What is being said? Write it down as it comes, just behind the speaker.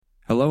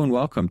Hello and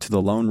welcome to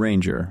The Lone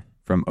Ranger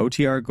from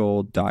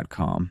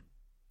OTRGold.com.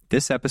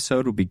 This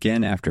episode will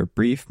begin after a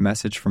brief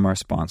message from our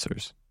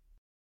sponsors.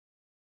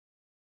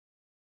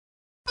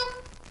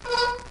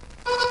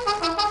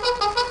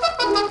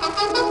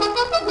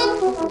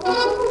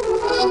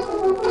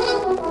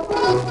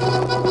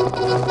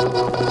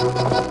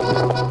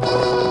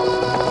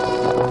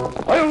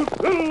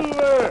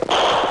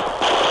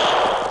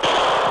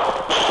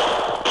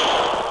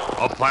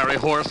 A fiery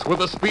horse with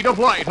the speed of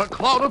light, a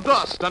cloud of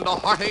dust, and a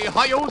hearty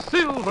hi-yo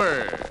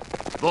silver.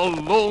 The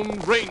Lone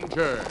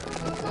Ranger.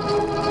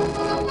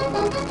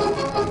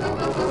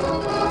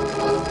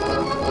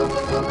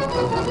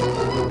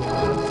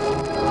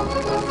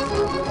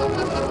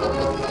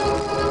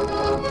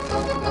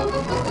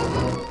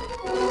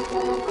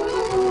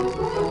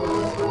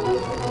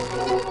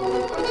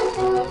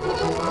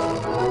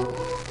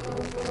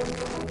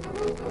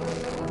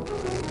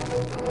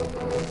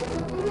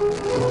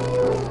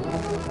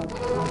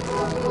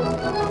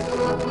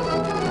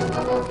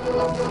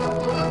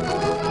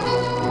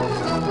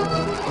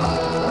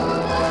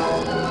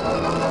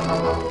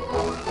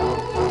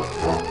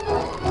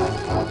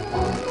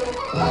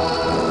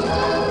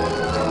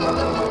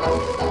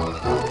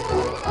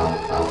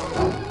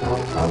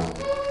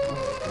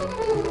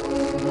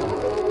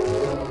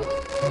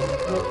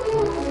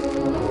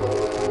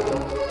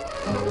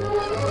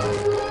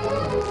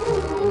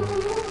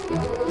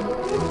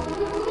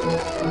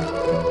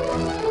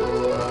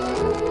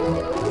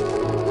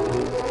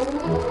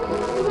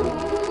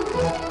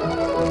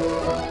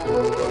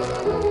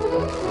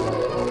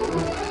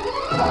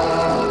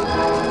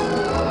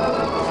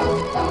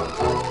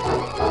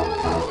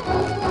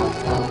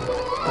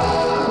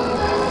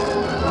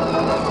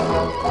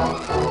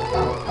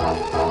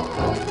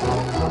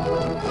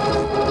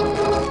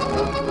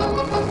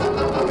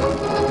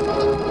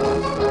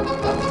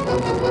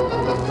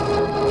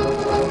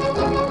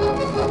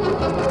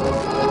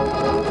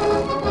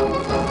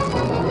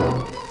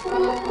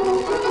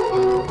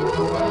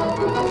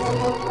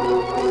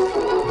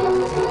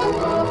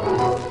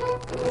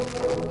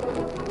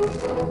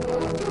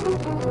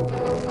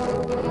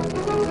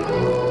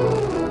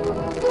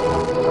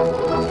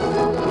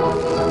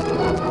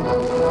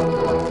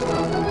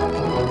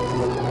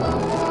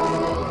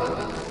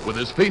 With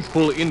his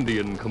faithful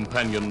Indian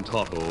companion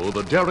Tonto,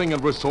 the daring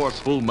and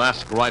resourceful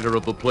masked rider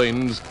of the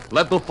plains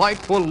led the fight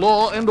for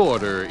law and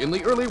order in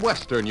the early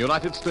western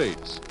United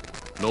States.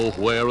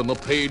 Nowhere in the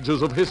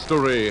pages of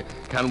history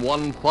can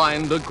one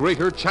find a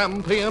greater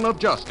champion of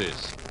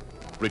justice.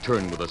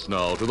 Return with us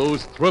now to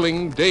those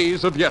thrilling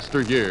days of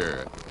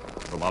yesteryear.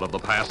 From out of the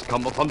past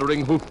come the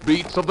thundering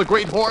hoofbeats of the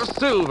great horse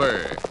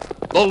Silver.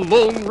 The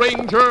Lone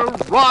Ranger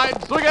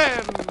rides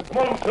again.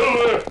 Come on,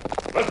 Silver!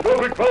 Let's go,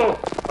 big fellow!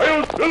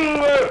 I'll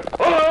Silver!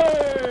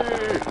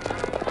 Away!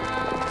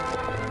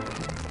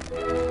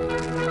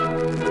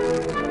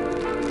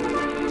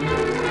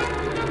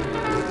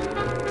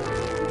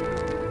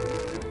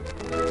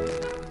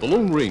 The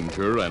Lone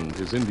Ranger and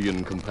his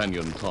Indian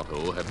companion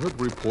Tonto had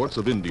heard reports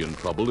of Indian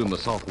trouble in the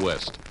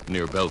southwest,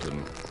 near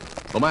Belton.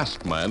 The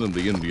masked man and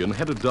the Indian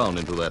headed down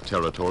into that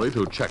territory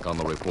to check on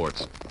the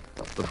reports.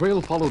 The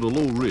trail followed a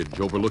low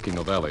ridge overlooking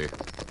a valley.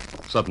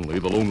 Suddenly,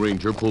 the Lone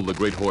Ranger pulled the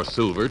great horse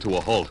Silver to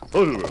a halt.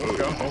 Why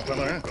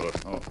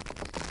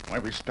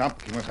we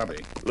stop,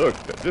 Kimasabi? Look,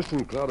 a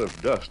distant cloud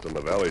of dust on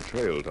the valley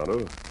trail,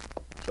 Tonto.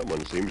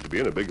 Someone seems to be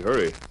in a big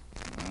hurry.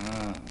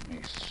 Let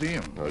me see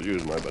him. I'll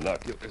use my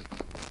binoculars.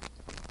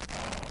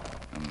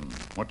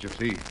 What you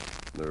see?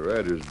 The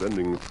rider's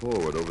bending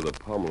forward over the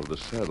pommel of the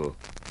saddle.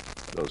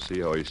 I don't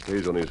see how he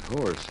stays on his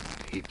horse.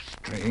 Heaps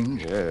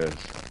strange. Yes.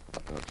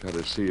 I'll try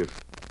to see if...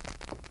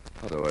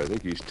 Tonto, I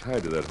think he's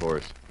tied to that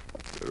horse.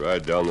 We'll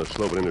ride down the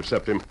slope and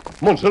intercept him.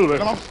 Come on, Silver.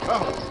 Come on,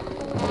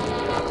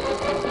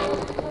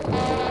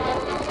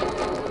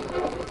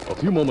 A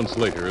few moments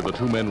later, the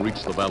two men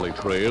reached the valley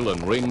trail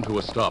and reined to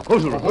a stop.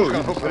 Silver.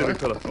 Steady,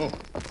 fella.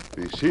 If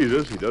he sees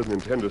us, he doesn't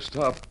intend to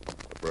stop.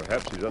 Or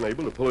perhaps he's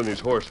unable to pull in his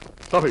horse.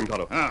 Stop him,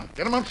 Tonto.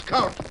 Get him on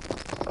scout.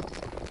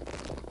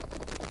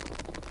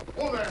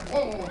 Whoa there,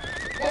 whoa.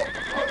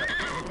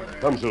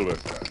 Come, Silver.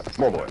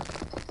 Come on, boy.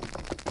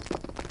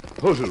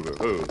 Oh, Silver.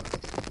 Oh.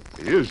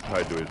 He is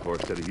tied to his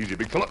horse. Steady, easy,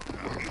 big fella.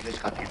 Easy,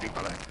 big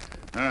fella.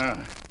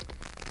 I'm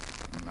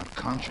not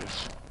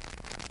conscious.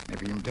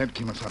 Maybe I'm dead,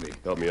 Kimasabi.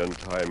 Help me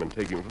untie him and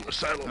take him from the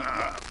saddle.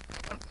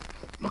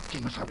 Look,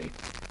 Kimasabi.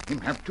 Him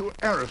have two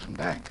arrows in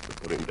back. We'll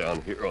put him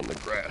down here on the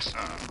grass.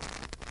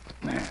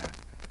 There.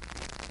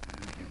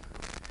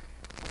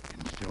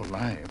 He's still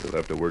alive. We'll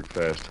have to work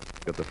fast.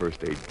 Get the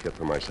first aid kit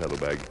from my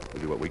saddlebag.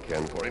 We'll do what we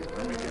can for him.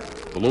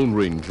 The Lone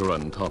Ranger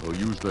and Tonto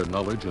used their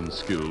knowledge and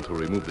skill to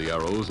remove the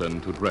arrows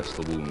and to dress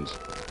the wounds.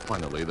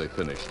 Finally, they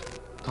finished.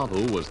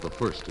 Tonto was the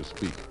first to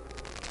speak.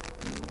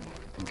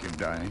 Think he'll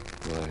die?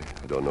 Why,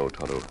 I don't know,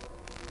 Tonto.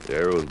 The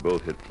arrows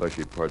both hit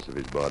fleshy parts of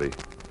his body.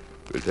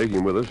 We'll take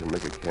him with us and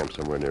make a camp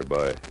somewhere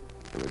nearby.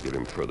 And we'll give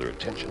him further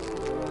attention.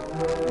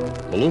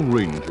 The Lone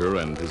Ranger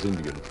and his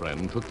Indian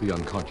friend took the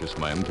unconscious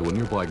man to a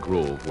nearby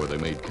grove where they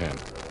made camp.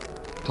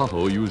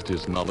 Tonto used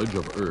his knowledge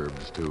of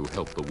herbs to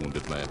help the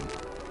wounded man.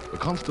 The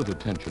constant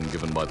attention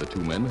given by the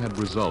two men had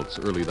results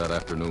early that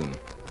afternoon.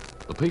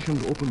 The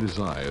patient opened his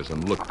eyes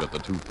and looked at the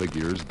two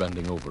figures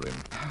bending over him.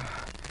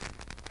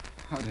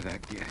 How did I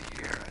get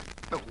here?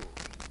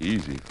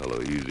 Easy,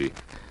 fellow, easy.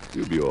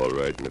 You'll be all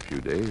right in a few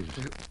days.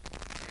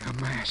 A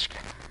mask.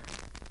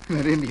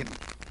 That Indian.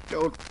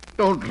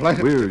 Don't let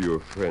him. We're your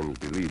friends,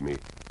 believe me.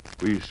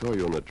 We saw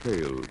you on the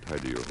trail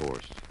tied to your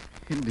horse.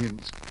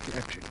 Indians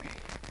captured me.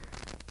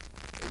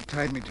 They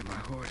tied me to my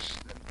horse,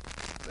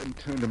 then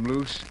turned him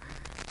loose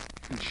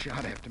and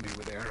shot after me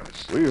with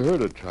arrows. We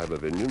heard a tribe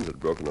of Indians had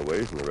broken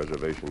away from the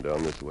reservation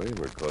down this way and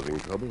were causing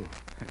trouble.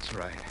 That's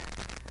right.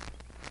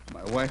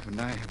 My wife and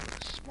I have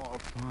a small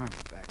farm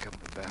back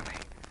up the valley.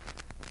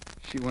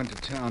 She went to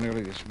town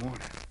early this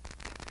morning.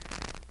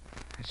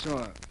 I saw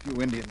a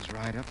few Indians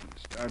ride up and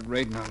start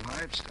raiding our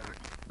livestock.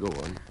 Go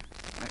on.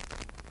 I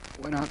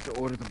went out to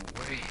order them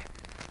away.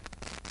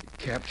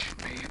 They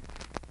captured me.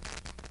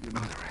 You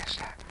know the rest.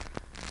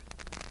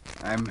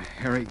 I'm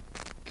Harry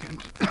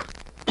Kent.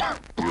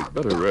 You'd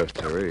better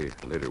rest, Harry.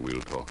 Later we'll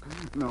talk.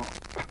 No.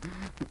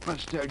 I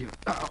must tell you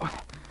now.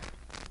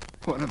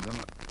 One of them,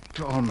 a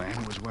tall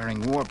man, was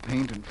wearing war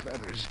paint and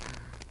feathers,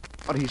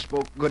 but he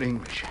spoke good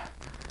English.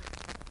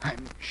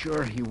 I'm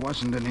sure he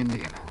wasn't an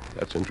Indian.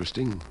 That's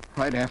interesting.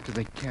 Right after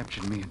they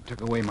captured me and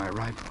took away my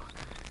rifle,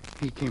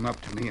 he came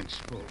up to me and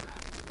spoke.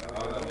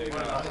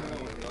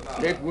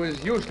 It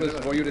was useless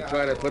for you to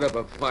try to put up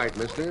a fight,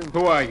 mister.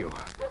 Who are you?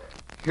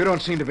 You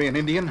don't seem to be an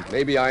Indian.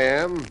 Maybe I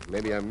am,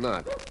 maybe I'm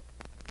not.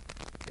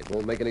 It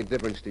won't make any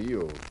difference to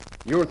you.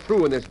 You're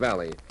through in this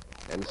valley,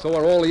 and so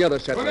are all the other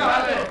settlers.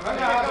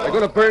 They're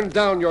going to burn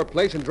down your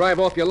place and drive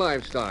off your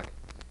livestock.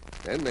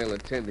 Then they'll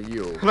attend to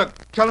you. Look,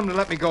 tell them to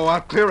let me go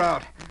out. Clear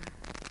out.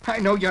 I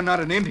know you're not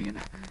an Indian.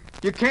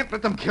 You can't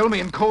let them kill me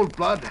in cold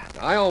blood.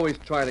 I always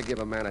try to give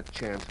a man a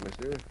chance,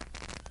 mister.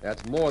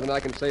 That's more than I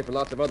can say for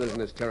lots of others in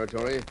this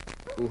territory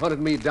who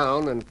hunted me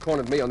down and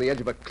cornered me on the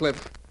edge of a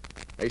cliff.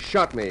 They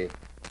shot me.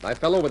 I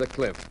fell over the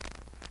cliff.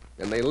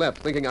 And they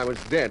left thinking I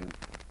was dead.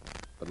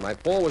 But my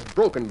fall was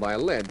broken by a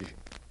ledge.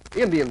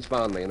 Indians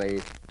found me, and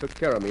they took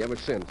care of me ever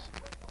since.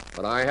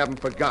 But I haven't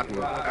forgotten.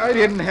 I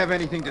didn't have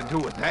anything to do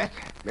with that.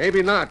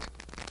 Maybe not.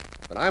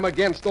 But I'm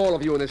against all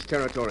of you in this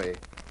territory.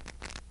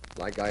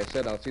 Like I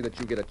said, I'll see that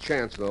you get a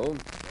chance, though.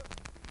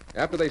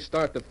 After they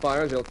start the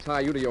fires, they'll tie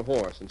you to your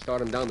horse and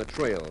start him down the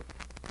trail.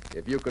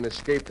 If you can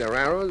escape their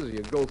arrows, you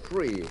go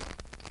free.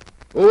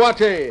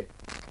 Uwate!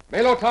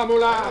 Melo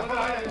Tamula!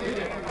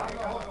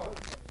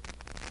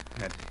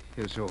 At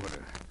his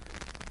order,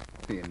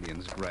 the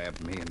Indians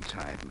grabbed me and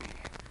tied me.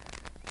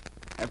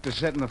 After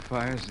setting the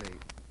fires, they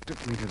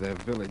took me to their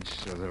village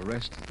so the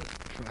rest of the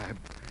tribe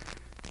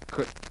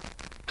could...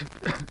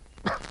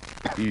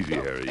 Easy,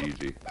 Harry,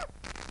 easy.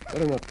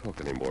 Better not talk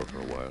anymore for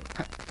a while.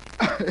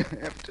 I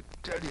have to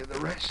tell you the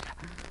rest.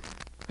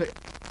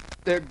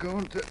 They're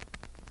going to...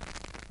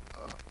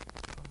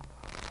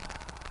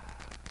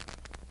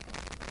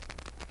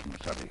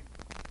 Sorry,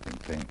 I'm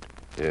faint.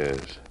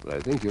 Yes, but I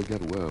think you'll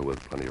get well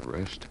with plenty of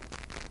rest.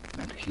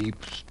 That heap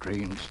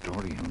strange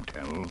story him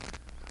tell.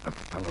 A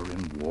feller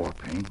in war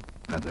paint,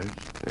 feathers.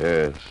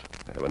 Yes,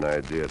 I have an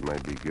idea it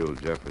might be Gil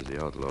Jeffers,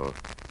 the outlaw,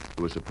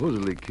 who was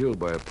supposedly killed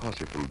by a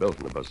posse from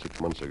Belton about 6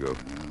 months ago.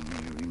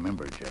 You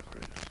remember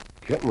Jeffers.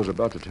 Kenton was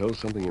about to tell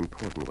something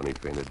important when he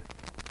fainted.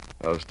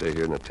 I'll stay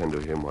here and attend to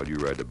him while you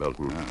ride to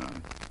Belton.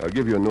 I'll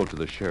give you a note to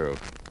the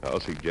sheriff. I'll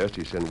suggest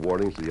he send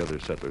warnings to the other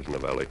settlers in the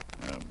valley.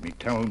 Me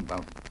tell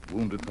about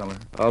wounded feller?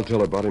 I'll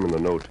tell about him in the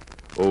note.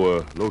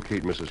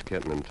 Locate Mrs.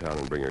 Kenton in town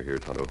and bring her here,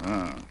 Tonto.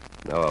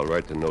 Now I'll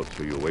write the note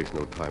so you'll waste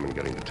no time in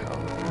getting to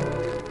town.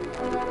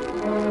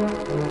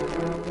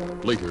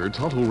 Later,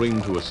 Tonto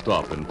reined to a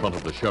stop in front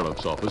of the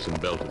sheriff's office in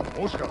Belton.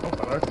 Oscar, no,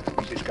 feller.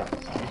 Easy, Scott.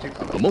 Easy,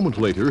 feller. A moment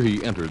later,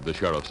 he entered the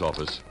sheriff's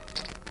office.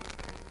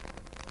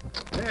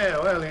 Yeah,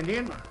 well,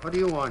 Indian, what do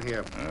you want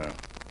here?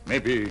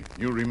 Maybe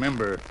you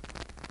remember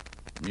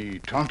me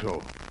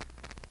Tonto.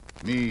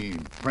 Me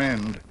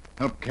friend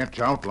helped catch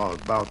outlaws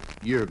about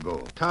a year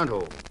ago.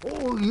 Tonto.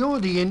 Oh, you're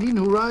the Indian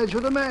who rides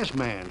with the masked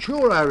man.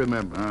 Sure, I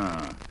remember.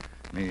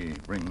 Me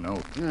bring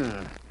note.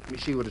 Let me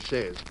see what it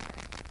says.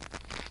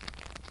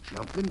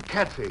 Jumping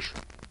catfish.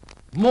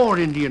 More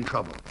Indian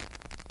trouble.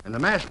 And the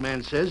masked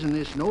man says in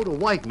this note a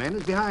white man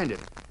is behind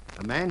it.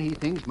 A man he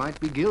thinks might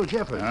be Gil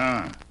Jeffers.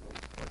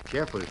 But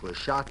Jeffers was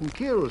shot and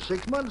killed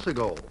 6 months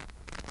ago.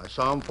 I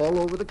saw him fall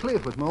over the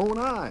cliff with my own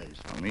eyes.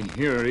 I mean,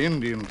 here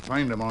Indians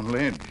find him on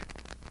ledge.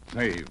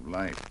 Save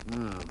life.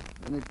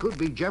 And it could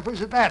be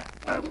Jeffers at that.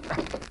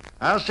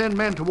 I'll send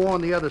men to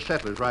warn the other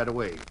settlers right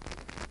away.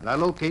 And I'll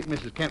locate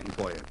Mrs. Kenton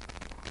for you.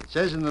 It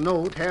says in the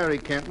note, Harry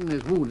Kenton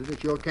is wounded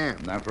at your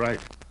camp. That's right.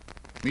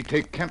 Me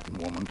take Kenton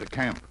woman to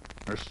camp.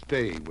 Her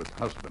stay with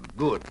husband.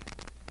 Good.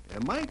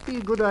 It might be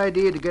a good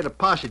idea to get a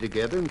posse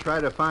together and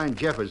try to find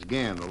Jeffers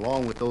again,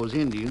 along with those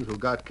Indians who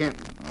got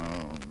Kenton.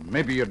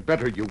 Maybe you'd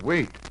better you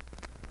wait.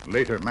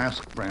 Later,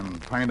 masked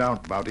friend find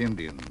out about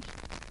Indians.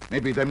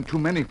 Maybe them too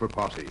many for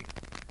posse.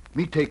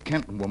 Me take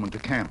Kenton woman to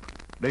camp.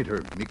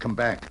 Later, me come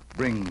back,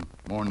 bring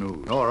more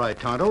news. All right,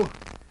 Tonto.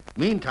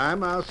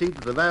 Meantime, I'll see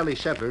that the valley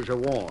settlers are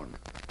warned.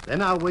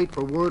 Then I'll wait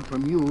for word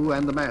from you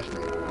and the masked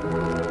man.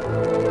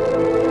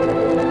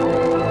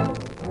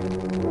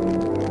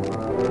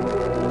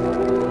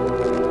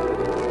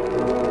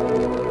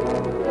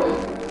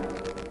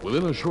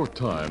 Within a short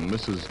time,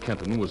 Mrs.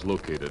 Kenton was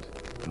located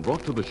and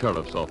brought to the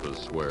sheriff's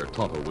office where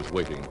Tonto was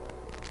waiting.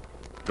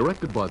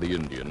 Directed by the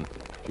Indian,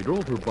 she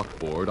drove her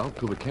buckboard out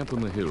to the camp in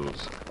the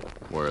hills,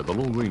 where the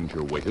Lone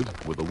Ranger waited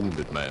with the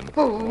wounded man.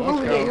 Oh,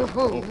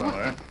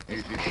 fella.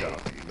 Easy,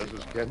 sharp.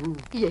 Mrs. Kenton?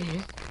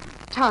 Yes.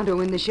 Tonto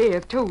and the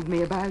sheriff told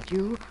me about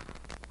you.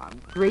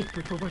 I'm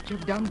grateful for what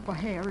you've done for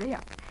Harry.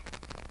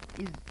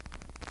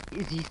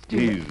 Is he still...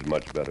 He's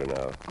much better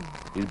now.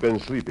 He's been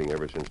sleeping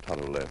ever since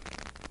Tonto left.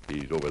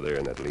 He's over there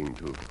in that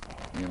lean-to.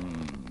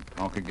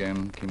 Talk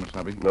again,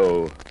 Kimasabi?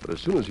 No, but as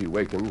soon as he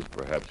wakens,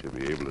 perhaps he'll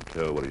be able to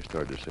tell what he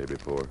started to say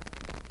before.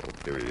 Oh,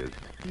 here he is.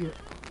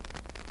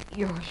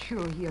 You're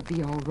sure he'll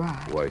be all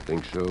right? Oh, I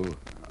think so.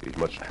 He's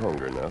much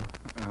stronger now.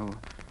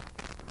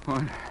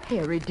 What?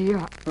 Harry,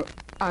 dear,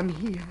 I'm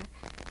here.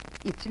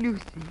 It's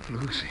Lucy.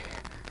 Lucy.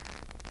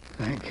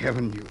 Thank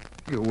heaven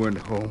you weren't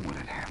home when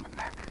it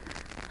happened.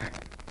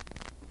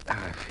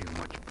 I feel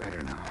much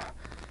better now.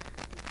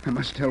 I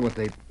must tell what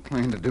they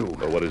plan to do.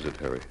 Oh, what is it,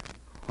 Harry?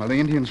 While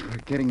the Indians were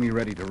getting me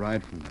ready to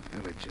ride from the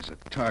village as a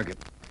target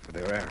for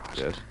their arrows.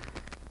 Yes?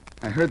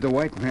 I heard the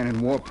white man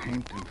in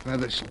Warpaint and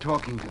feathers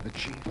talking to the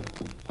chief.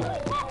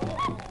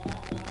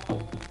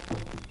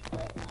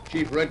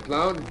 Chief Red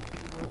Cloud,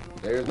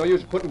 there's no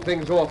use putting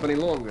things off any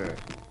longer.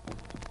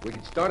 We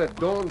could start at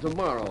dawn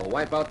tomorrow,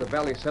 wipe out the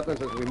valley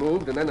settlers as we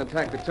moved, and then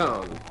attack the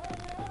town.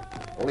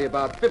 Only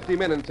about 50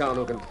 men in town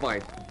who can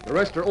fight. The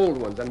rest are old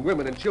ones and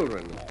women and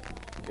children.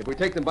 If we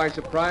take them by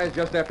surprise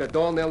just after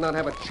dawn, they'll not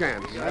have a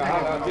chance.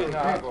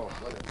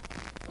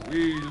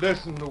 We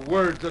listen to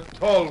words of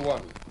Tall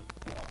One.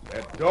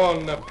 At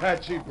dawn, the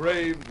Apache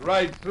braves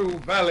ride through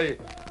valley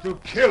to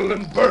kill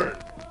and burn.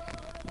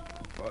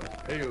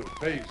 But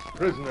pale-faced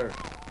prisoner,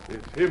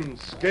 if him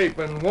escape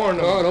and warn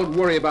them... Oh, don't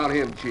worry about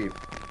him, Chief.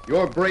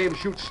 Your braves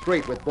shoot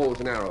straight with bows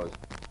and arrows.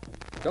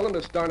 Tell him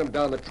to start him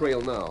down the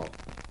trail now.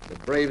 The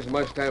braves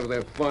must have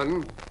their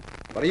fun,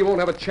 but he won't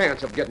have a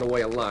chance of getting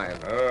away alive.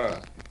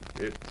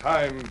 If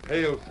time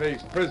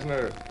pale-faced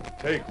prisoner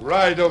take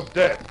ride of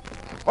death.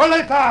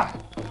 Oleta!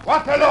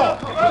 Watelo!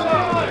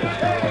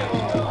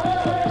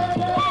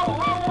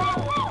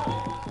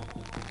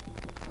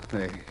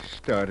 They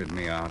started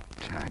me out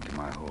tied to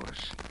my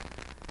horse.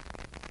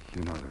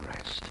 You know the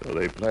rest. So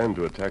they plan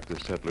to attack the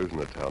settlers in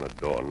the town at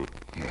dawn.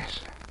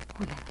 Yes.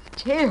 Well,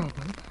 that's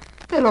terrible.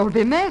 They'll all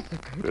be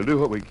massacred. We'll do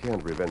what we can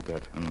to prevent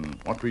that.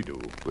 What we do?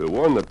 We'll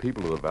warn the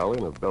people of the valley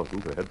and of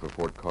Belton to head for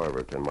Fort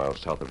Carver, 10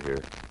 miles south of here.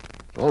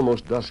 It's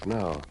almost dusk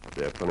now.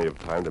 They have plenty of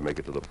time to make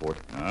it to the fort.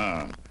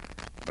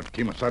 But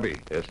Kimasabi.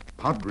 Yes?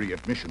 Padre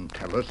at Mission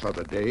tell us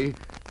other day,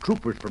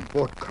 troopers from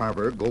Fort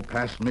Carver go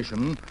past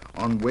Mission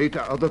on way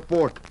to other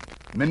fort,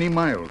 many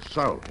miles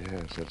south.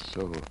 Yes, that's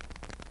so.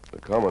 The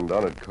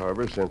commandant at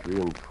Carver sent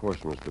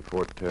reinforcements to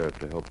Fort Tarrant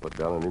to help put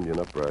down an Indian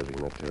uprising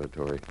in that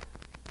territory.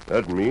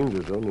 That means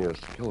there's only a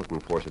skeleton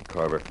force at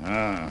Carver.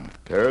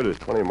 Tarrant is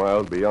 20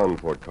 miles beyond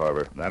Fort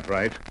Carver. That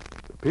right?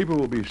 The people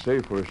will be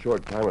safe for a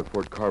short time at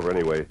Fort Carver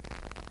anyway.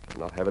 They'll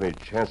not have any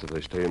chance if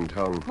they stay in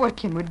town. What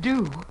can we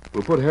do?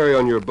 We'll put Harry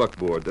on your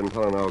buckboard, then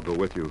Helen and I'll go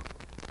with you.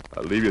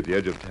 I'll leave you at the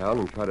edge of town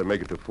and try to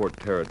make it to Fort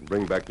Tarrant and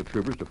bring back the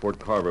troopers to Fort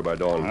Carver by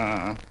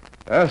dawn.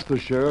 Ask the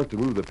sheriff to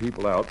move the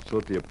people out so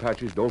that the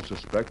Apaches don't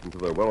suspect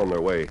until they're well on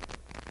their way.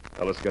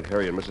 Now let's get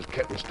Harry and Mrs.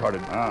 Kenton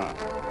started.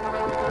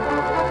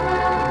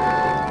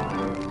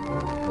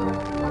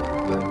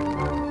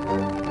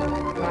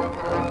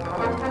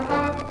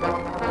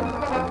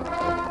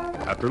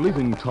 After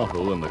leaving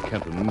Tonto and the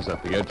Kentons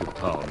at the edge of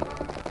town,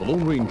 the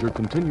Lone Ranger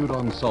continued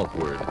on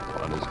southward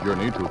on his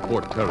journey to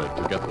Fort Tarrant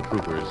to get the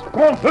troopers.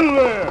 Come on, fiddle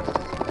there!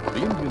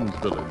 The Indians'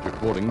 village,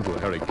 according to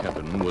Harry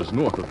Kenton, was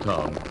north of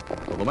town,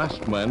 so the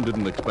masked man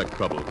didn't expect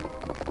trouble.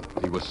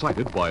 He was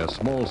sighted by a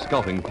small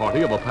scouting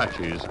party of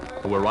Apaches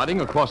who were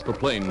riding across the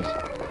plains.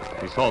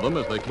 He saw them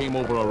as they came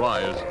over a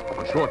rise,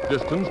 a short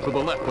distance to the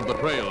left of the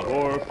trail.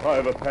 4 or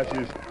 5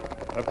 Apaches.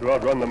 Have to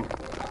outrun them.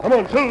 Come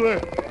on, Silver!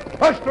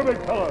 Faster,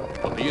 big fella!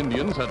 But the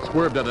Indians had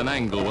swerved at an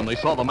angle when they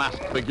saw the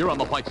masked figure on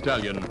the white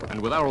stallion, and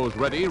with arrows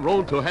ready,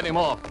 rode to head him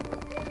off.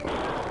 A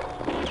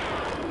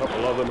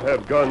couple of them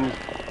have guns.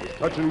 It's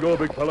touch and go,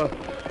 big fella.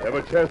 They have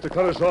a chance to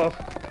cut us off.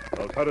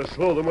 I'll try to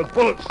slow them with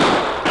bullets.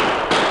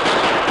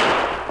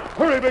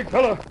 Hurry, big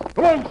fella!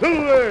 Come on,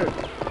 Silver!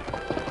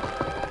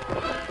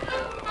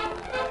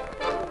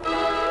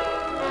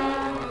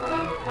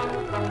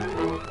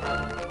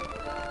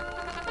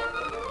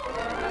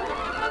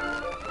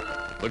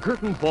 The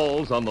curtain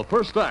falls on the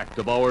first act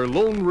of our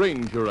Lone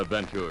Ranger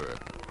adventure.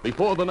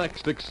 Before the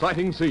next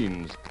exciting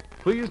scenes,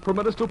 please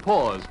permit us to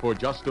pause for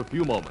just a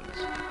few moments.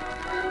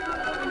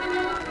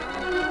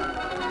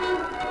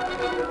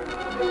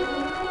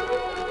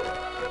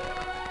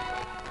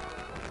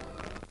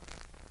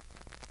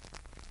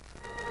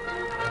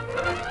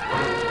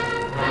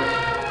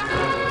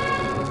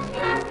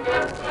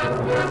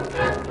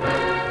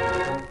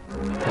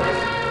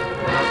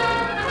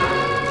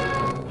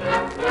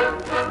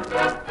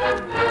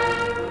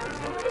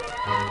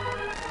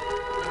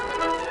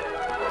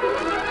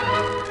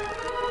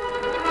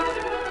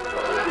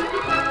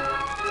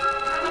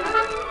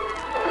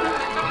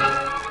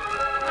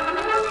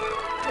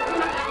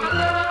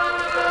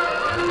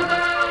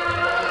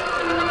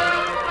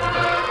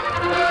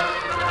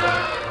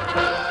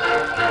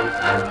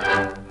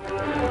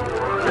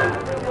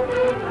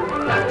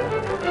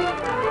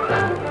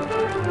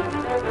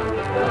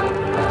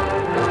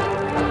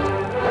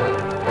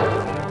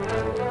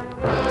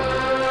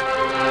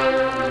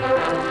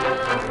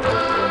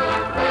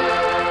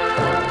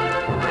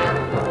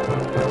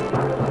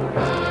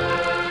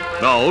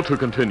 Now to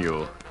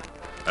continue.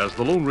 As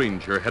the Lone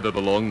Ranger headed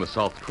along the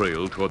south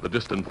trail toward the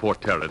distant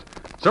Fort Tarrant,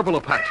 several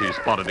Apaches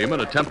spotted him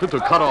and attempted to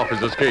cut off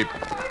his escape.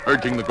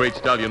 Urging the great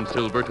stallion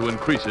Silver to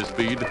increase his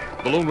speed,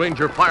 the Lone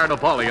Ranger fired a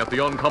volley at the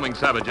oncoming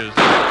savages.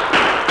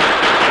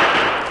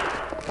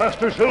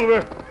 Faster,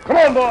 Silver! Come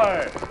on,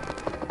 boy!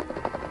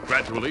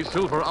 Gradually,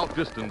 Silver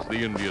outdistanced the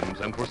Indians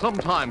and for some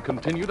time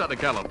continued at a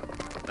gallop.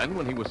 Then,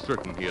 when he was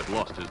certain he had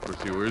lost his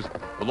pursuers,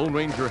 the Lone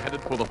Ranger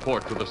headed for the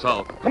fort to the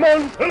south. Come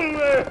on,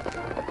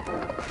 Silver!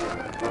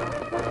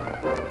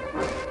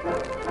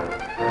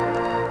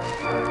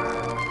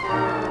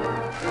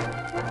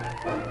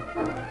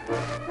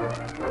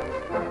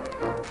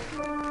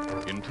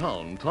 In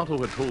town, Tonto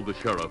had told the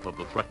sheriff of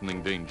the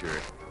threatening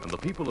danger, and the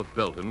people of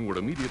Belton were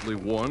immediately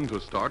warned to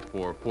start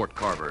for Fort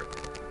Carver.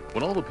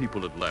 When all the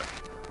people had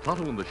left,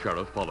 Tonto and the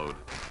sheriff followed.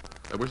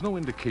 There was no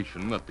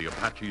indication that the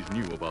Apaches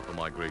knew about the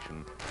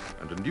migration,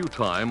 and in due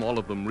time, all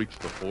of them reached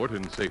the fort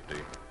in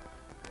safety.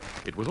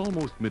 It was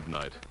almost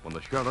midnight when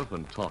the sheriff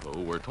and Tonto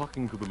were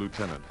talking to the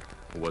lieutenant,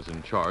 who was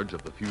in charge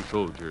of the few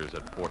soldiers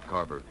at Fort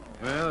Carver.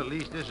 Well, at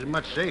least this is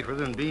much safer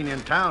than being in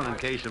town in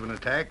case of an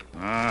attack.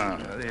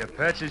 The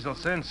Apaches will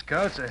send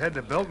scouts ahead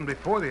to Belton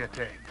before the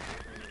attack.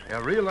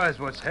 They'll realize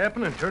what's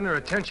happened and turn their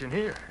attention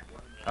here.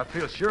 I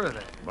feel sure of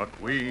that. But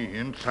we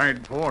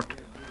inside fort,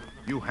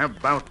 you have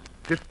about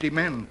 50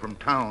 men from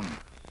town,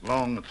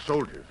 along with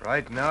soldiers.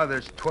 Right now,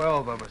 there's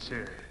 12 of us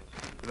here.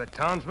 With the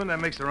townsmen,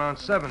 that makes around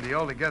 70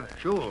 altogether.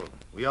 Sure.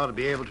 We ought to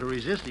be able to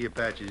resist the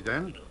Apaches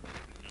then.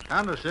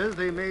 Tonto says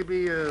they may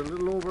be a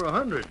little over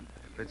 100.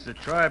 If it's the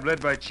tribe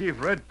led by Chief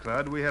Red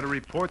Cloud, we had a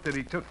report that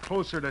he took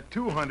closer to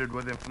 200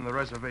 with him from the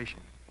reservation.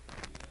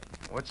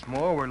 What's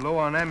more, we're low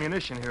on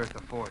ammunition here at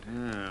the fort.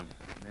 Yeah,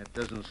 that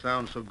doesn't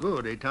sound so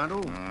good, eh,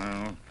 Tonto?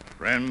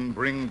 Friend,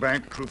 bring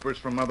back troopers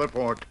from other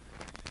fort.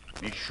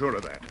 Be sure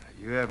of that.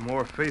 You have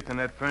more faith in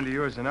that friend of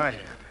yours than I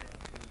have.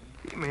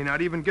 He may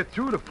not even get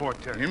through to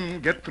Fort Tarrant. Him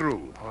get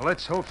through. Well,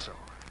 let's hope so.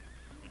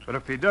 But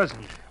if he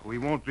doesn't, we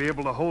won't be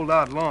able to hold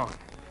out long.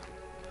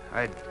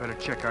 I'd better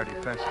check our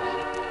defenses.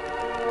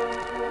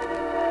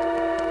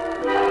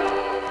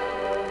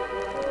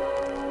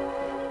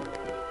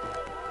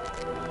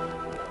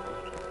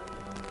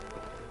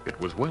 It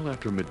was well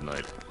after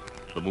midnight.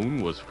 The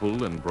moon was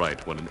full and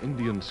bright when an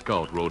Indian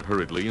scout rode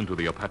hurriedly into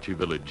the Apache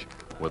village,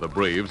 where the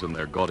braves in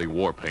their gaudy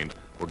war paint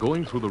were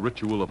going through the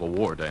ritual of a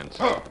war dance.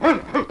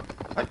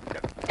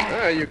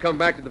 You come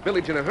back to the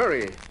village in a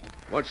hurry.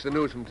 What's the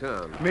news from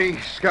town? Me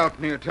scout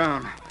near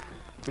town.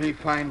 Me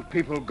find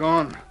people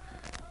gone.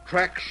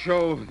 Tracks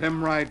show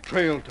them ride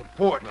trail to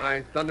fort.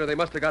 My thunder, they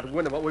must have got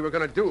wind of what we were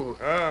going to do.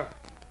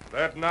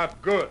 That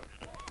not good.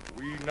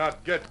 We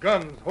not get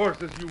guns,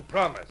 horses you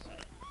promised.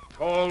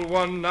 Tall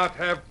one not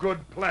have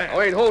good plan. Oh,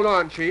 wait, hold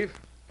on, Chief.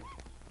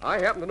 I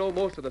happen to know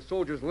most of the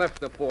soldiers left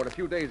the fort a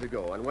few days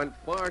ago and went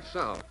far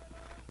south.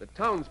 The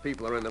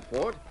townspeople are in the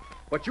fort,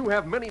 but you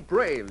have many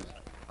braves.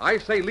 I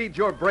say lead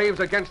your braves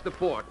against the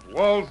fort.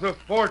 Walls of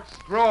fort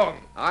strong.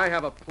 I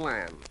have a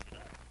plan.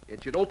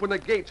 It should open the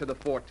gates of the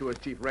fort to us,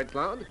 Chief Red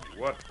Cloud.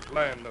 What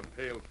plan, the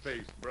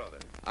pale-faced brother?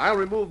 I'll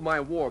remove my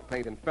war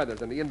paint and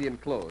feathers and the Indian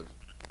clothes.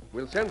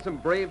 We'll send some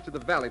braves to the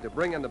valley to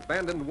bring an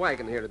abandoned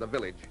wagon here to the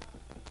village.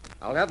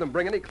 I'll have them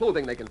bring any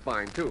clothing they can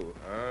find, too.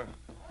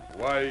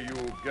 Why you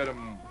get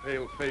 'em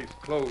pale-faced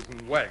clothes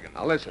and wagons?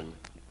 Now, listen.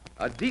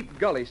 A deep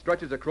gully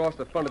stretches across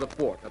the front of the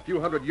fort, a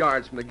few hundred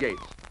yards from the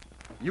gates.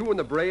 You and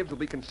the braves will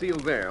be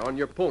concealed there on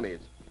your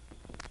ponies.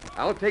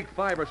 I'll take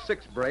 5 or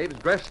 6 braves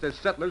dressed as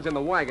settlers in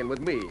the wagon with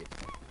me.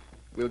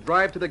 We'll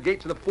drive to the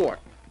gates of the fort.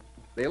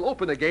 They'll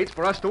open the gates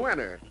for us to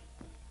enter.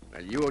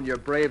 And you and your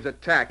braves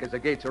attack as the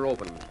gates are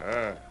open.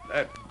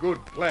 That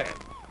good plan.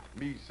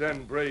 Me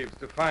send braves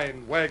to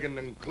find wagon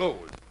and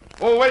clothes.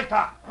 Oh, wait!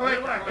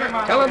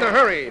 Tell them to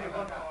hurry.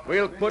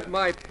 We'll put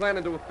my plan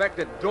into effect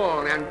at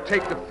dawn and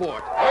take the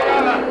fort.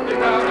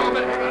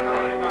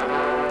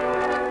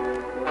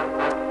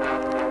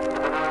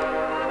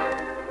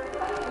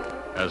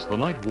 As the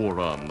night wore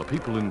on, the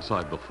people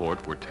inside the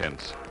fort were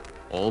tense.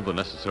 All the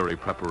necessary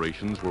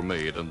preparations were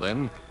made, and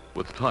then,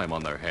 with time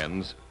on their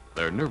hands,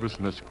 their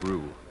nervousness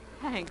grew.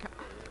 Hank,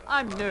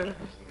 I'm nervous.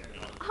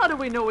 How do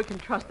we know we can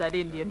trust that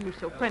Indian who's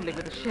so friendly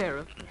with the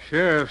sheriff? The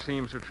sheriff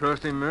seems to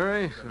trust him,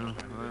 Mary, so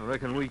I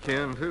reckon we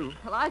can, too.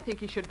 Well, I think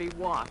he should be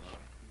watched.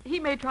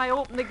 He may try to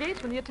open the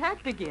gates when the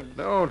attack begins.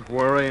 Don't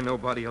worry,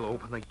 nobody will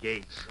open the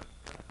gates.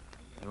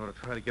 You ought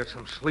to try to get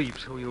some sleep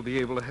so you'll be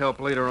able to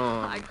help later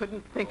on. I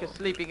couldn't think of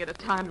sleeping at a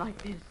time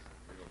like this.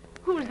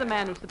 Who's the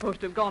man who's supposed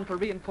to have gone for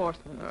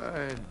reinforcements?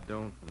 I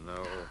don't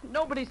know.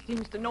 Nobody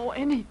seems to know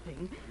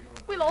anything.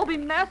 We'll all be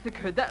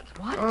massacred, that's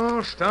what.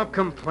 Oh, stop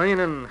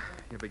complaining.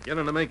 You're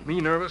beginning to make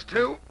me nervous,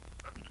 too.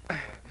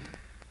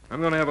 I'm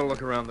going to have a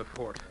look around the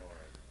fort.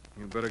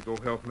 You better go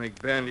help make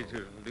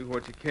bandages and do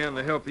what you can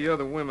to help the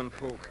other women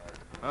folk.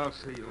 I'll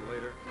see you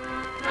later.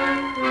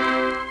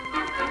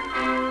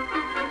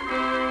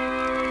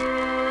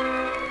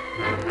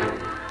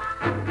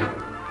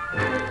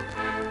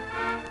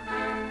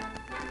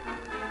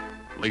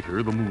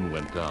 Later, the moon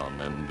went down,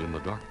 and in the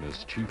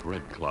darkness, Chief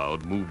Red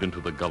Cloud moved into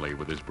the gully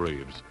with his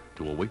braves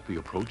to await the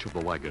approach of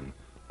the wagon,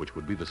 which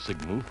would be the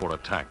signal for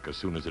attack as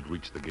soon as it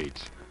reached the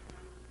gates.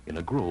 In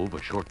a grove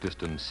a short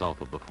distance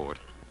south of the fort,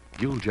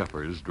 Gil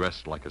Jeffers,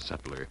 dressed like a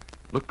settler,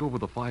 looked over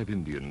the 5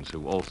 Indians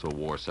who also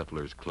wore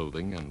settlers'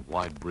 clothing and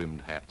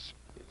wide-brimmed hats.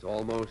 It's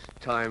almost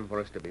time for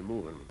us to be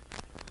moving.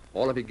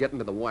 All of you get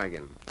into the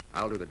wagon.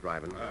 I'll do the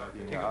driving.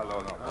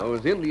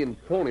 Those Indian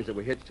ponies that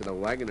we hitched to the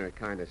wagon are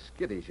kind of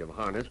skittish of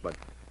harness, but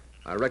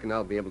I reckon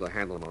I'll be able to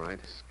handle them all right.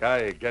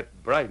 Sky get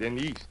bright in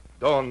the east.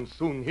 Dawn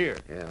soon here.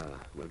 Yeah,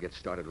 we'll get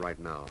started right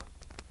now.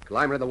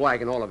 Climb into the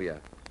wagon, all of you,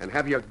 and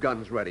have your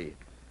guns ready.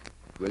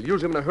 We'll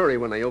use them in a hurry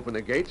when they open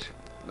the gates.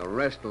 The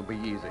rest will be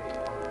easy.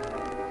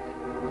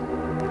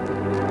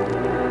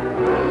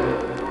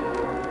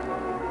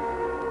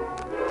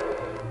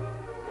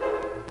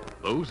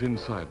 Those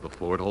inside the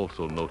fort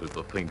also noted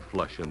the faint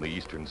flush in the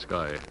eastern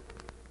sky.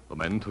 The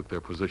men took their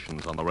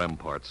positions on the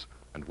ramparts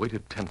and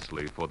waited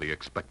tensely for the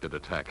expected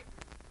attack.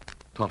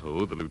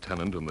 Tonto, the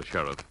lieutenant, and the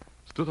sheriff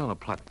stood on a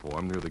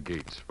platform near the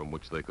gates from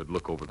which they could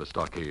look over the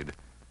stockade.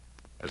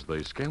 As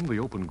they scanned the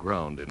open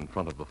ground in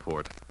front of the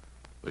fort,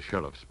 the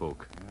sheriff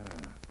spoke.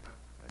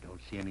 I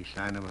don't see any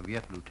sign of him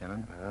yet,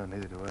 Lieutenant.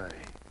 Neither do I.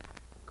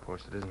 Of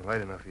course, it isn't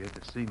light enough yet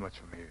to see much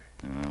from here.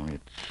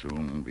 It'll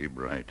soon be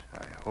bright.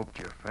 I hoped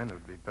your friend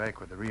would be back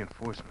with the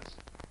reinforcements.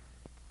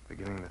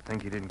 Beginning to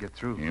think he didn't get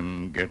through.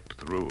 Him get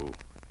through.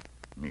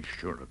 Me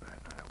sure of that.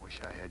 I wish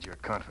I had your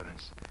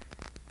confidence.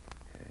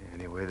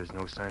 Anyway, there's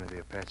no sign of the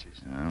Apaches.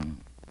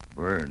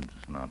 Birds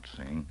not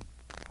sing.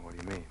 What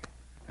do you mean?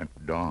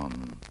 At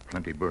dawn,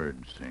 plenty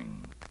birds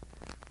sing.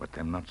 But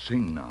them not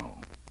sing now.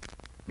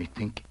 Me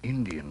think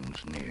Indians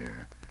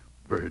near.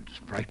 Birds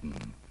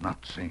frighten,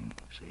 not sing.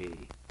 Say,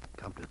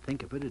 come to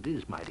think of it, it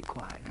is mighty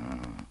quiet.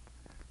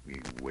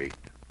 We wait.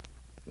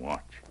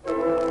 Watch.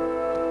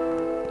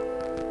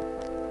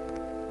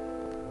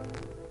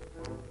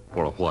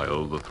 For a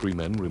while, the 3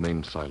 men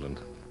remained silent.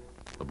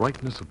 The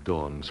brightness of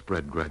dawn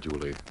spread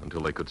gradually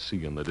until they could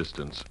see in the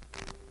distance.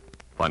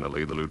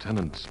 Finally, the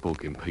lieutenant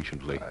spoke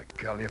impatiently.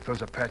 Golly, if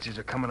those Apaches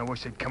are coming, I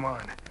wish they'd come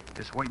on.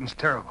 This waiting's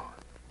terrible.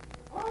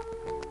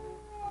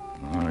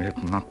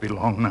 It'll not be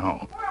long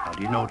now. How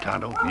do you know,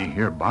 Tonto? Me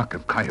hear bark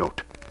of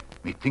coyote.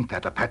 Me think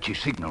that Apache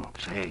signal.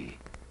 Say,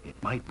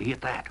 it might be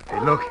at that. Hey,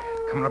 look,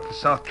 coming up the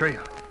south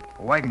trail.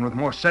 A wagon with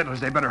more settlers.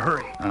 They better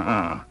hurry.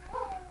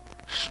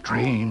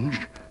 Strange.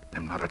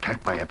 Them not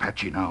attacked by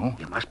Apache now.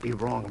 You must be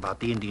wrong about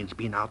the Indians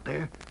being out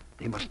there.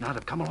 They must not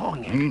have come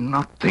along yet. Me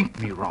not think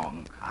me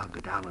wrong. I'll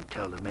go down and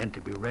tell the men to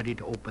be ready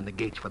to open the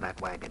gates for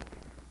that wagon.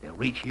 They'll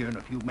reach here in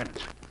a few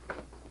minutes.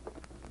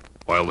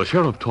 While the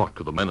sheriff talked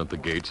to the men at the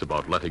gates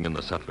about letting in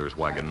the settlers'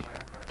 wagon,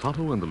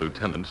 Tonto and the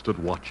lieutenant stood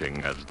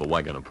watching as the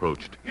wagon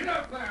approached. Get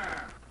up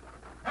there!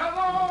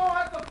 Hello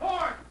at the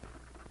fort!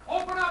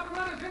 Open up and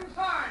let us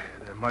inside!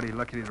 They're mighty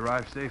lucky to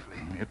arrive safely.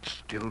 It's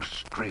still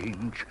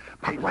strange.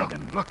 Hey,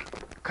 wagon, look.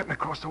 Cutting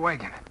across the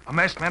wagon. A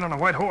masked man on a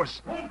white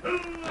horse.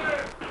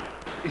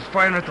 He's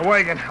firing at the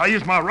wagon. I'll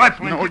use my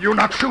rifle. No, you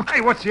not shoot.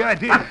 Hey, what's the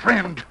idea? My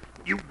friend,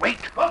 you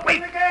wait.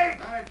 Open the gate!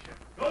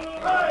 Go to the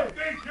right!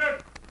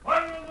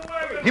 Fire on the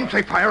wagon! Him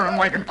say fire on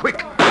wagon,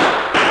 quick. Hey,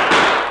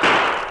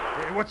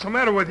 what's the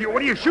matter with you?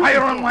 What are you shooting?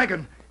 Fire on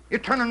wagon. You're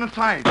turning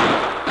aside.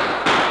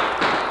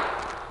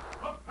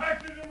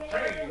 Apaches in the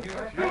wagon!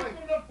 Shoot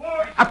from the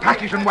fort!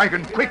 Apaches in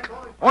wagon, quick.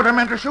 Order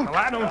men to shoot. Well,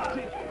 I don't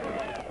see.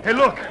 Hey,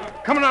 look.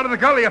 Coming out of the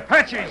gully,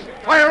 Apaches.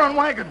 Fire on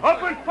wagon.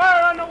 Open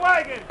fire on the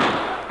wagon!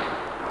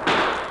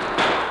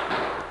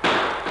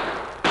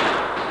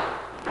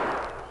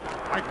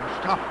 Wagon,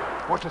 stop.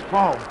 Horses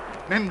fall.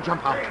 Men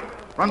jump out.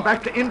 Run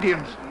back to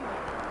Indians.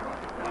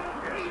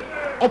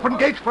 Open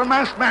gates for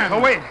masked man. Oh,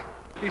 wait.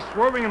 He's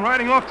swerving and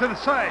riding off to the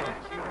side.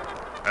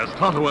 As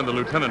Tonto and the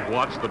lieutenant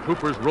watched, the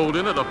troopers rode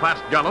in at a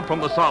fast gallop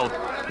from the south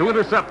to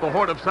intercept the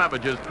horde of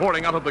savages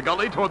pouring out of the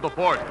gully toward the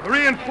fort. The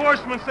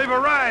reinforcements, they've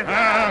arrived.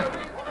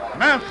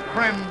 Masked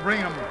friend, bring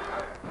 'em.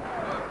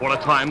 For a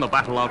time, the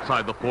battle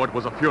outside the fort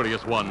was a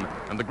furious one,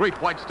 and the great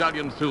white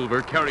stallion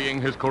Silver,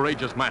 carrying his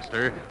courageous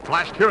master,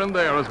 flashed here and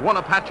there as one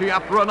Apache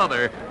after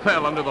another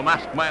fell under the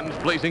masked man's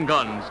blazing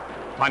guns.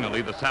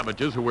 Finally, the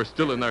savages, who were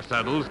still in their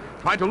saddles,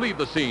 tried to leave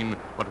the scene,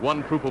 but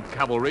one troop of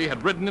cavalry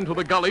had ridden into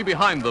the gully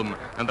behind them,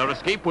 and their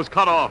escape was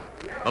cut off.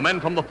 The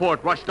men from the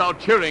fort rushed out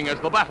cheering as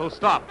the battle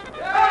stopped.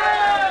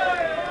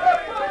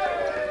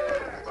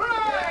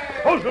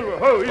 Ho, Silver,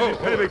 ho, easy,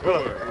 steady, big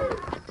fella.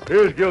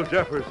 Here's Gil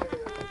Jeffers.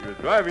 He was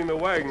driving the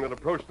wagon that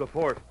approached the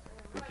fort.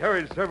 He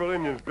carried several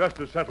Indians dressed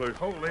as settlers.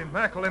 Holy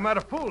mackerel, they might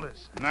have fooled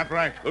us. Not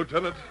right.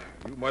 Lieutenant,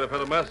 you might have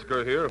had a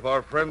massacre here if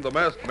our friend the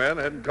masked man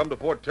hadn't come to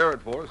Fort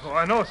Tarrant for us. Oh,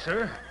 I know,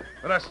 sir.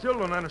 But I still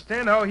don't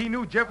understand how he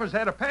knew Jeffers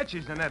had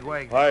Apaches in that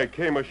wagon. I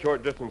came a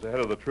short distance ahead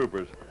of the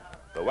troopers.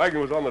 The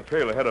wagon was on the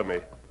trail ahead of me.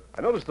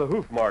 I noticed the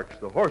hoof marks.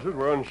 The horses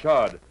were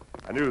unshod.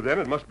 I knew then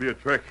it must be a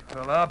trick.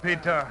 Well, I'll be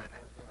darned.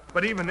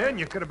 But even then,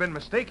 you could have been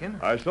mistaken.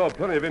 I saw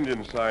plenty of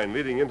Indian sign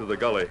leading into the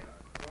gully.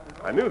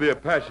 I knew the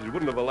Apaches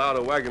wouldn't have allowed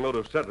a wagon load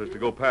of settlers to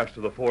go past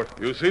to the fort.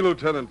 You see,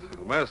 Lieutenant,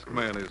 the masked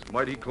man is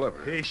mighty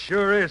clever. He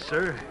sure is,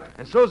 sir.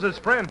 And so's his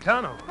friend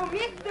Tonto. Oh,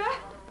 mister,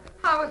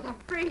 I was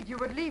afraid you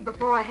would leave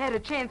before I had a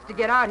chance to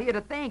get out here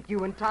to thank you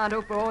and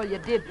Tonto for all you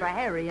did for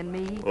Harry and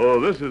me. Oh,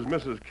 this is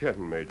Mrs.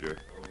 Kenton, Major.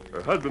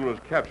 Her husband was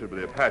captured by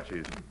the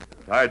Apaches,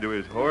 tied to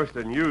his horse,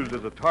 and used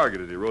as a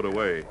target as he rode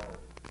away.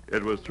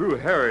 It was through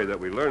Harry that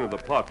we learned of the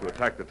plot to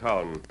attack the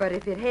town. But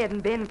if it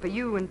hadn't been for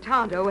you and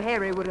Tonto,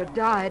 Harry would have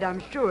died,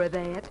 I'm sure of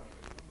that.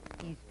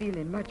 He's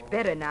feeling much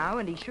better now,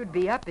 and he should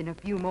be up in a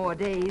few more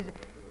days.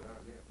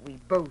 We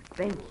both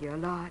thank you a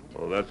lot.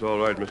 Oh, that's all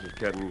right, Mrs.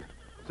 Kenton.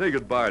 Say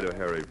goodbye to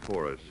Harry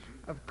for us.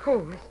 Of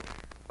course.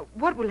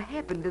 What will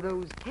happen to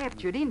those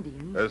captured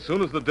Indians? As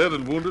soon as the dead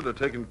and wounded are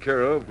taken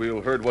care of,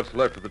 we'll herd what's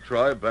left of the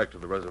tribe back to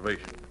the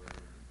reservation.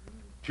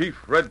 Chief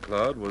Red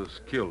Cloud was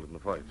killed in the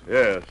fight.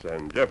 Yes,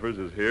 and Jeffers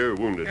is here,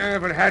 wounded.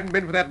 If it hadn't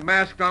been for that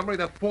masked hombre,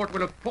 the fort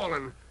would have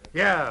fallen.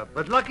 Yeah,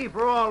 but lucky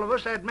for all of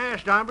us, that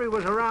masked hombre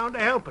was around to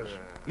help us.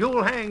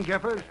 You'll hang,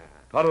 Jeffers.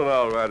 Tonto and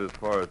I'll ride as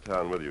far as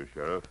town with you,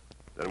 Sheriff.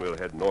 Then we'll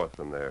head north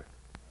from there.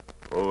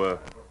 Oh,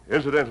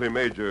 incidentally,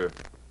 Major,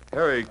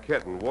 Harry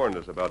Kenton warned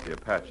us about the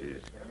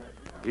Apaches.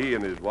 He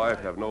and his wife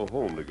have no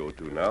home to go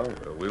to now.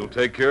 We'll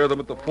take care of them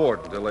at the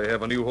fort until they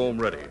have a new home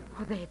ready.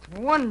 Oh, that's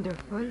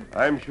wonderful.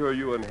 I'm sure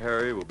you and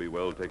Harry will be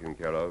well taken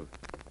care of.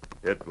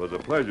 It was a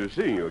pleasure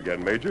seeing you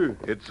again, Major.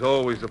 It's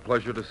always a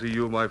pleasure to see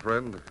you, my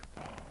friend.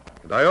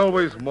 And I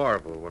always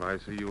marvel when I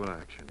see you in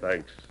action.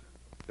 Thanks.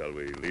 Shall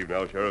we leave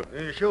now, Sheriff?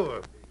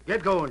 Sure.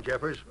 Get going,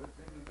 Jeffers.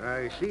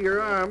 I see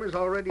your arm is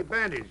already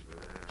bandaged.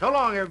 So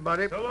long,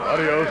 everybody. So long.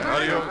 Adios.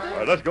 Adios. All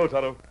right, let's go,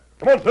 Tonto.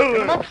 Come on,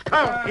 Silver.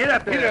 Get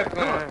up there.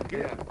 Come on.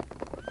 Get up.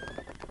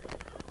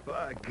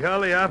 By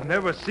golly, I've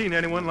never seen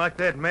anyone like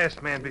that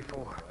masked man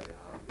before.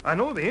 I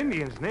know the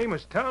Indian's name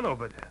is Tonto,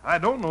 but I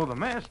don't know the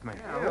masked man.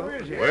 Who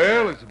is he?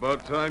 Well, it's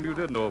about time you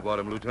did know about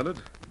him,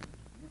 Lieutenant.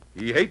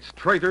 He hates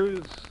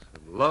traitors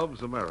and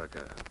loves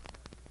America.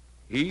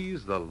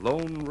 He's the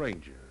Lone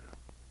Ranger.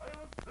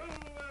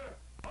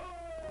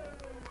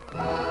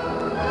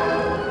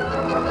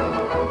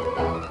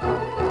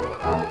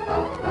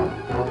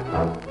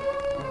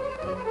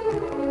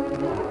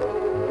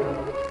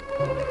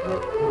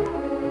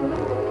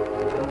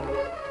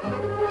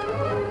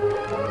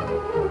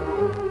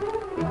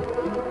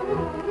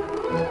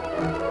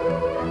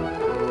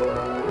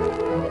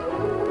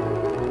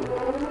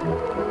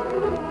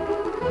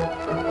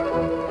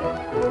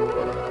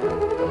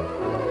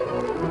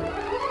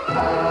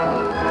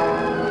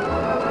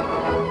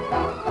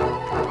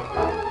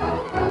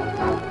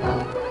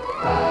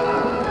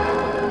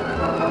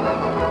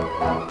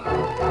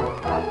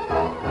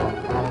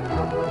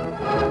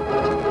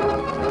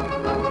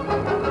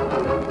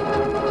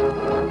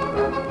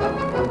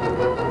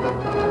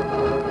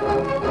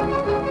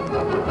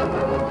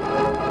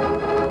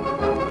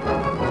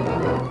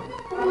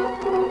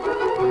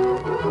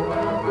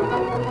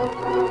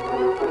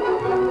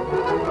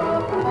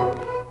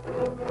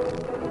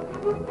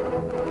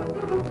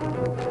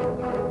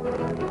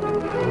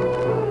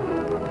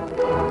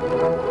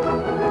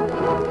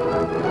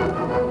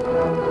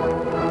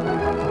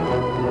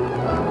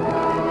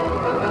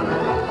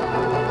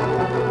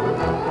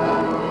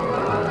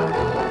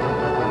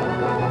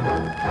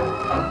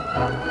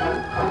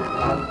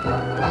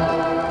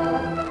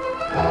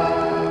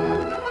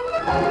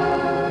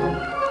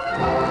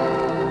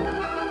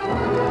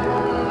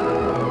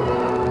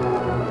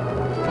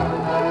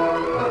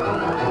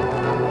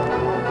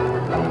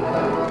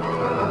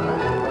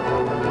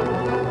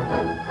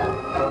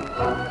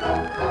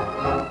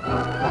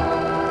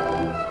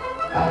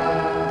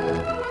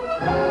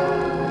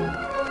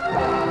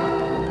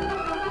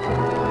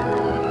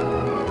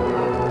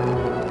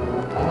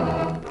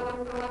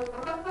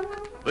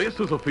 This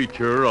is a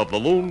feature of the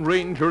Lone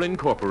Ranger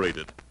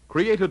Incorporated,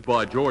 created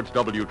by George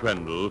W.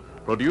 Trendle,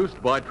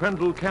 produced by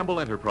Trendle Campbell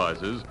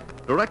Enterprises,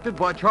 directed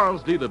by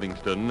Charles D.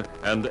 Livingston,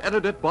 and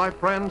edited by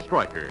Fran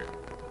Stryker.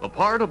 The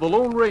part of the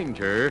Lone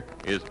Ranger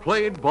is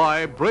played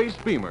by Brace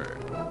Beamer.